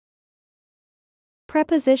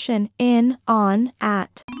Preposition in, on,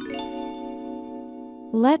 at.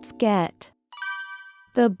 Let's get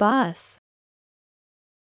the bus.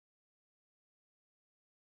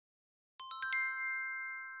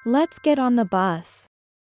 Let's get on the bus.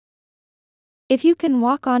 If you can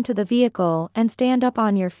walk onto the vehicle and stand up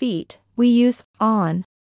on your feet, we use on.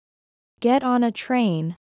 Get on a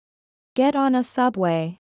train. Get on a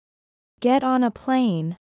subway. Get on a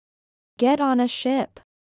plane. Get on a ship.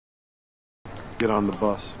 Get on the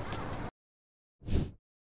bus.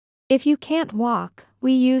 If you can't walk,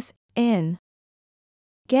 we use in.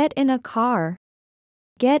 Get in a car.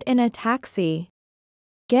 Get in a taxi.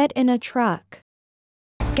 Get in a truck.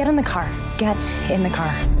 Get in the car. Get in the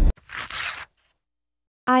car.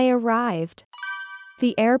 I arrived.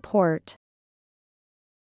 The airport.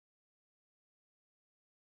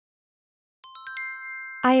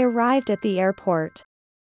 I arrived at the airport.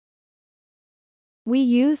 We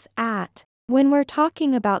use at when we're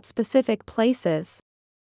talking about specific places.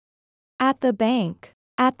 At the bank,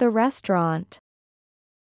 at the restaurant.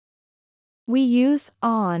 We use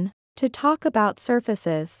on to talk about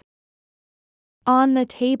surfaces. On the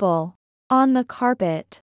table, on the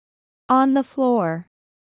carpet, on the floor.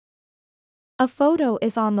 A photo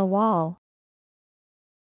is on the wall.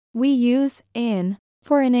 We use in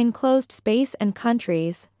for an enclosed space and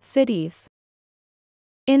countries, cities.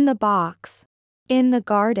 In the box. In the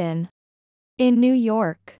garden. In New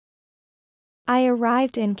York. I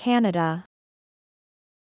arrived in Canada.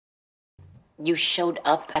 You showed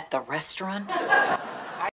up at the restaurant?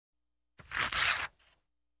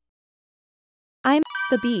 I'm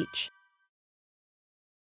at the beach.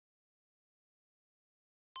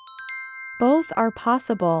 Both are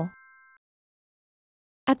possible.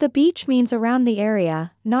 At the beach means around the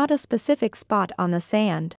area, not a specific spot on the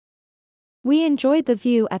sand. We enjoyed the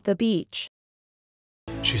view at the beach.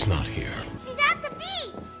 She's not here. She's at the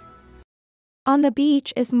beach! On the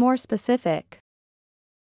beach is more specific.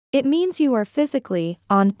 It means you are physically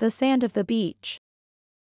on the sand of the beach.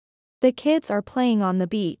 The kids are playing on the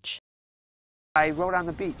beach. I rode on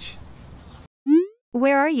the beach.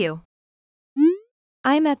 Where are you?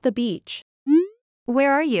 I'm at the beach.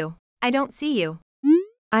 Where are you? I don't see you.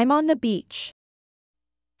 I'm on the beach.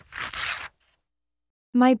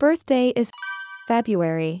 My birthday is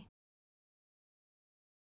February.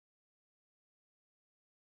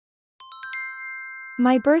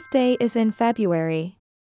 My birthday is in February.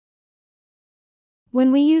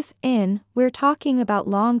 When we use in, we're talking about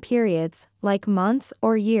long periods, like months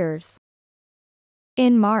or years.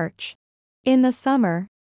 In March. In the summer.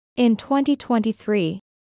 In 2023.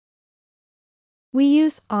 We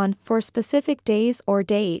use on for specific days or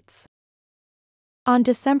dates. On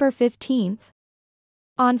December 15th.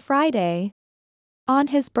 On Friday. On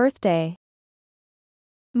his birthday.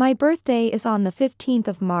 My birthday is on the 15th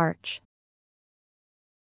of March.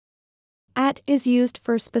 At is used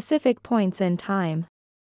for specific points in time.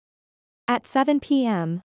 At 7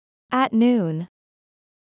 p.m. At noon.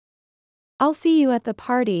 I'll see you at the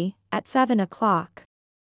party at 7 o'clock.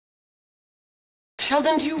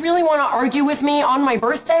 Sheldon, do you really want to argue with me on my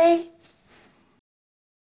birthday?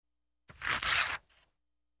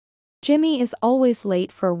 Jimmy is always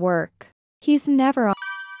late for work. He's never on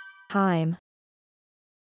time.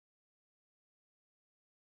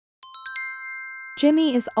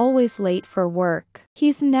 Jimmy is always late for work.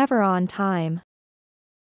 He's never on time.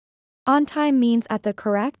 On time means at the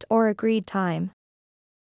correct or agreed time.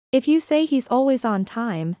 If you say he's always on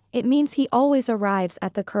time, it means he always arrives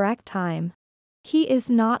at the correct time. He is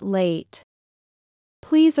not late.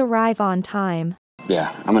 Please arrive on time.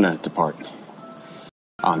 Yeah, I'm gonna depart.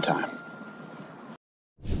 On time.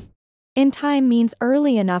 In time means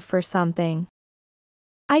early enough for something.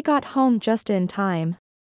 I got home just in time.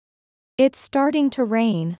 It's starting to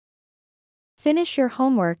rain. Finish your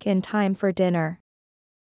homework in time for dinner.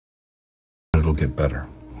 It'll get better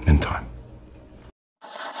in time.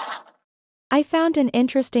 I found an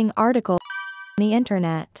interesting article on the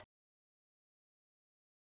internet.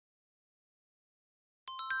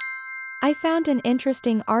 I found an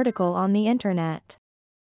interesting article on the internet.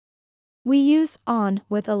 We use on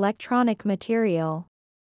with electronic material.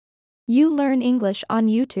 You learn English on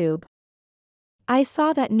YouTube. I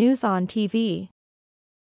saw that news on TV.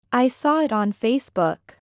 I saw it on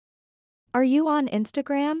Facebook. Are you on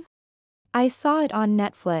Instagram? I saw it on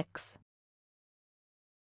Netflix.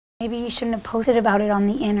 Maybe you shouldn't have posted about it on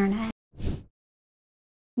the internet.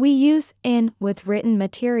 We use in with written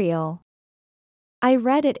material. I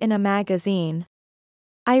read it in a magazine.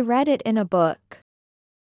 I read it in a book.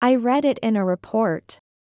 I read it in a report.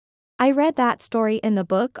 I read that story in the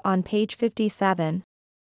book on page 57.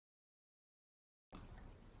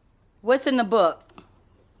 What's in the book?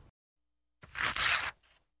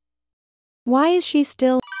 Why is she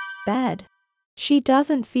still in bed? She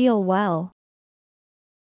doesn't feel well.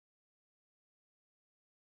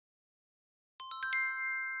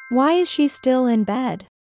 Why is she still in bed?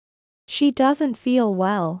 She doesn't feel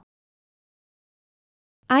well.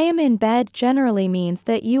 I am in bed generally means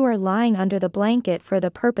that you are lying under the blanket for the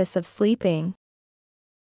purpose of sleeping.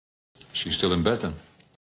 She's still in bed then.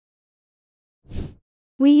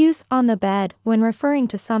 We use on the bed when referring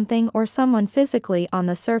to something or someone physically on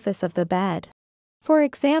the surface of the bed. For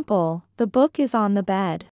example, the book is on the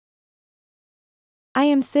bed. I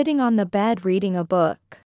am sitting on the bed reading a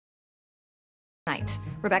book. Night.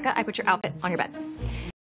 Rebecca, I put your outfit on your bed.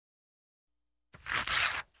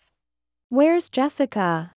 Where's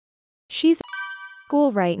Jessica? She's at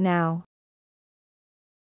school right now.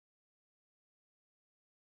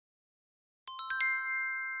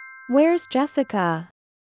 Where's Jessica?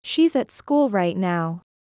 She's at school right now.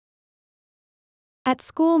 At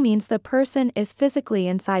school means the person is physically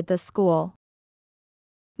inside the school.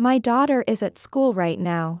 My daughter is at school right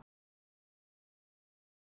now.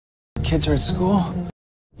 Kids are at school?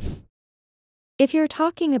 If you're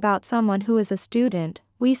talking about someone who is a student,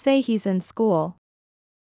 we say he's in school.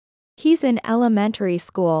 He's in elementary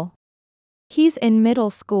school. He's in middle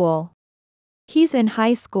school. He's in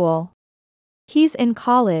high school. He's in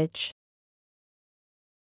college.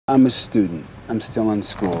 I'm a student. I'm still in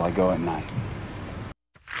school. I go at night.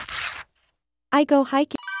 I go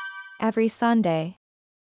hiking every Sunday.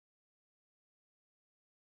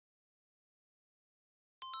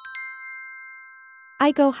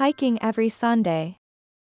 I go hiking every Sunday.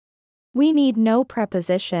 We need no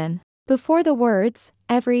preposition before the words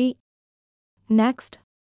every, next,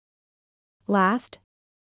 last,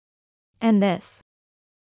 and this.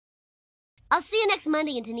 I'll see you next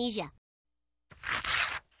Monday in Tunisia.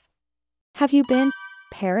 Have you been to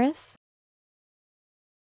Paris?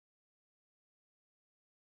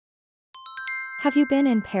 Have you been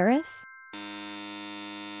in Paris?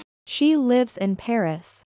 She lives in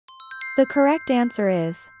Paris. The correct answer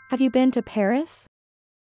is, have you been to Paris?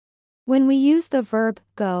 When we use the verb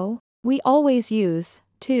go, we always use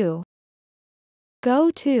to. Go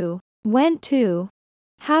to, went to,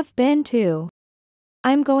 have been to.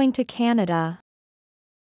 I'm going to Canada.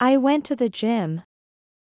 I went to the gym.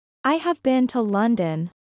 I have been to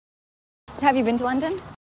London. Have you been to London?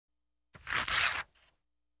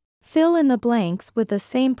 Fill in the blanks with the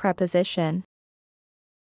same preposition.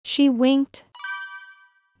 She winked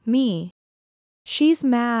me. She's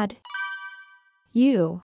mad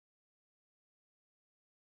you.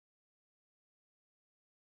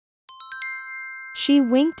 She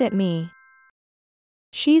winked at me.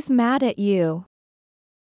 She's mad at you.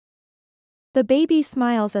 The baby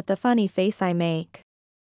smiles at the funny face I make.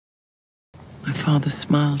 My father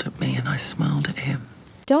smiled at me and I smiled at him.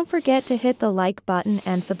 Don't forget to hit the like button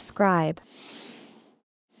and subscribe.